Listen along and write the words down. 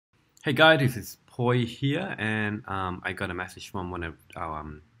Hey guys, this is Poi here, and I got a message from one of our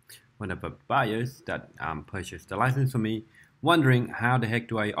buyers that purchased the license for me, wondering how the heck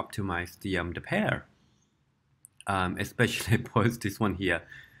do I optimize the pair, especially post this one here,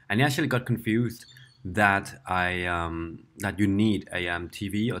 and he actually got confused that that you need a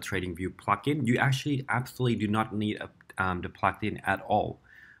TV or TradingView plugin. You actually absolutely do not need the plugin at all.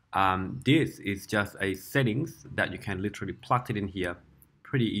 This is just a settings that you can literally plug it in here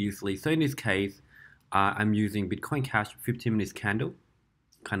pretty easily. So in this case, I'm using Bitcoin Cash 15 minutes candle.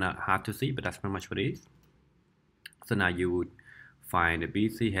 Kind of hard to see, but that's pretty much what it is. So now you would find a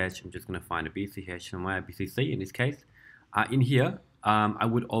BCH. I'm just going to find a BCH somewhere, BCC in this case. In here, I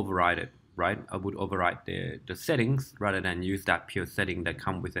would override it, right? I would override the settings rather than use that pure setting that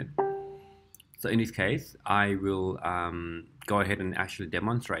come with it. So in this case, I will go ahead and actually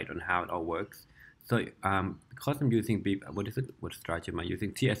demonstrate on how it all works. So because I'm using what strategy am I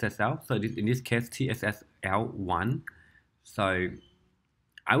using? TSSL. So in this case, TSSL1. So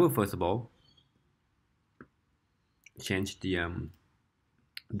I will first of all change the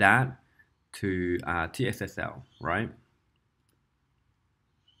that to TSSL, right?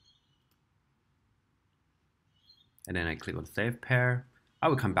 And then I click on Save Pair. I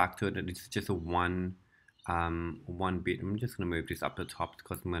will come back to it. It's just a one bit. I'm just gonna move this up to the top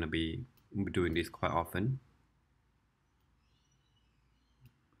because I'm gonna be doing this quite often.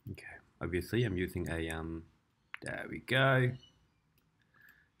 Okay, obviously I'm using a there we go.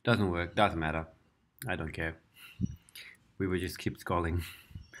 Doesn't work, doesn't matter. I don't care. We will just keep scrolling.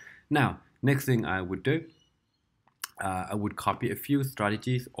 Now, next thing I would do, I would copy a few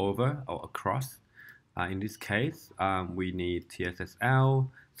strategies over or across. In this case, we need TSSL.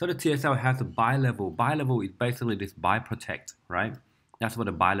 So the TSL has a buy level. Buy level is basically this buy protect, right? That's what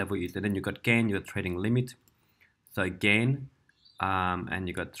a buy level is. And then you got gain, you got trading limit. So gain, and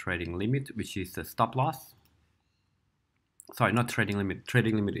you got trading limit, which is the stop loss. Sorry, not trading limit.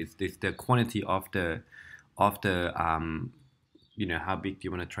 Trading limit is the quantity of the you know, how big do you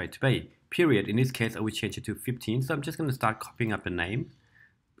want to trade to be. Period. In this case, I will change it to 15. So I'm just going to start copying up the name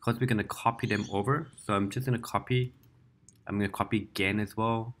because we're going to copy them over. So I'm just going to copy. I'm going to copy gain as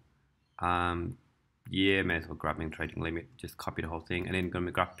well. Yeah, may as well grabbing trading limit. Just copy the whole thing, and then going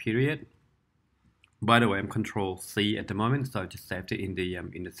to grab period. By the way, I'm Control C at the moment, so I just saved it in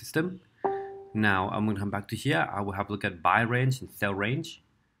the system. Now I'm going to come back to here. I will have a look at buy range and sell range.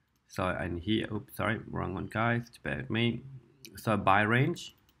 So and here, oops, sorry, wrong one, guys. Bear with me. So buy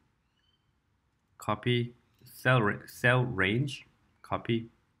range, copy, sell range,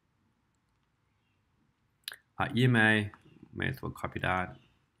 copy. EMA, may as well copy that.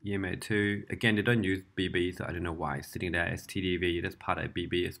 EMA2, again, they don't use BB, so I don't know why it's sitting there. STDV, that's part of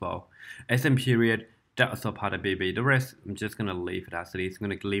BB as well. SM period, that's also part of BB. The rest, I'm just going to leave it as it is. I'm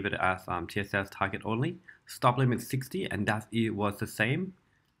going to leave it as TSS target only. Stop limit 60, and that it was the same.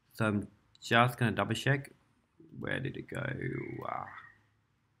 So I'm just going to double check. Where did it go?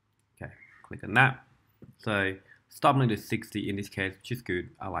 Okay, click on that. So stop limit is 60 in this case, which is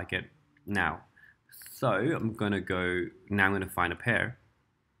good. I like it. Now, so I'm going to go, now I'm going to find a pair,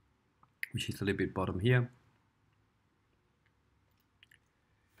 which is a little bit bottom here.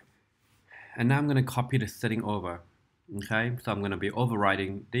 And now I'm going to copy the setting over. Okay, so I'm going to be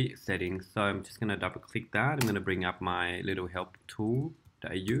overriding the settings. So I'm just going to double click that. I'm going to bring up my little help tool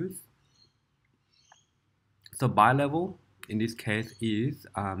that I use. So buy level in this case is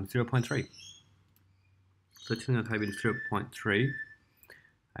 0.3. So just going to type in 0.3.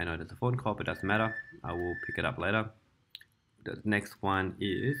 I know there's a phone call, but it doesn't matter. I will pick it up later. The next one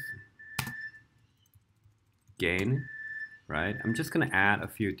is gain, right? I'm just going to add a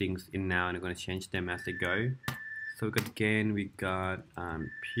few things in now, and I'm going to change them as they go. So we got gain, we got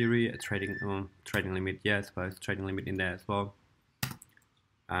period, trading limit, yeah, I suppose trading limit in there as well.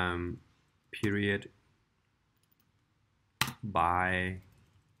 Period, buy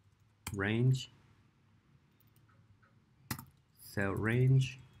range, sell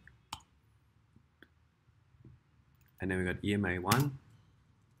range, and then we got EMA1,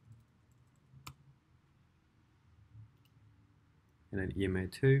 and then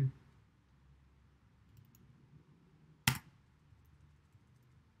EMA2.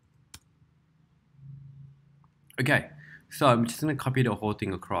 Okay, so I'm just going to copy the whole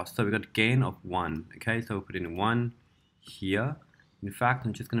thing across. So we got gain of 1. Okay, so we'll put in 1 here. In fact,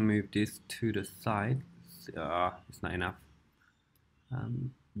 I'm just going to move this to the side. It's not enough.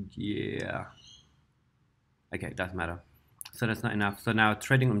 Yeah. Okay, doesn't matter. So that's not enough. So now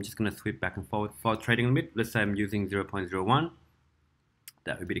trading, I'm just going to sweep back and forward. For trading limit, let's say I'm using 0.01.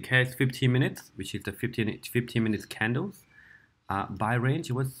 That would be the case. 15 minutes, which is the 15 minutes candles. By range,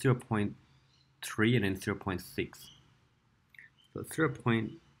 it was 0.3 and then 0.6. So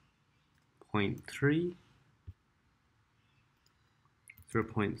 0.3,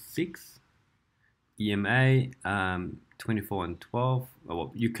 0.6, EMA 24 and 12.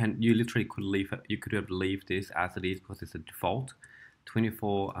 Well, you literally could leave it. You could have leave this as it is because it's a default.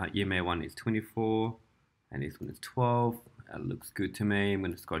 24 EMA one is 24, and this one is 12. Looks good to me. I'm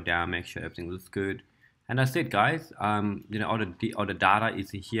going to scroll down, make sure everything looks good. And that's it, guys. You know, all the data is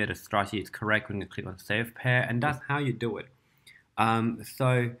here. The strategy is correct. We're going to click on Save Pair, and that's how you do it.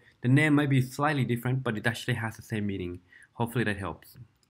 So the name may be slightly different, but it actually has the same meaning. Hopefully that helps.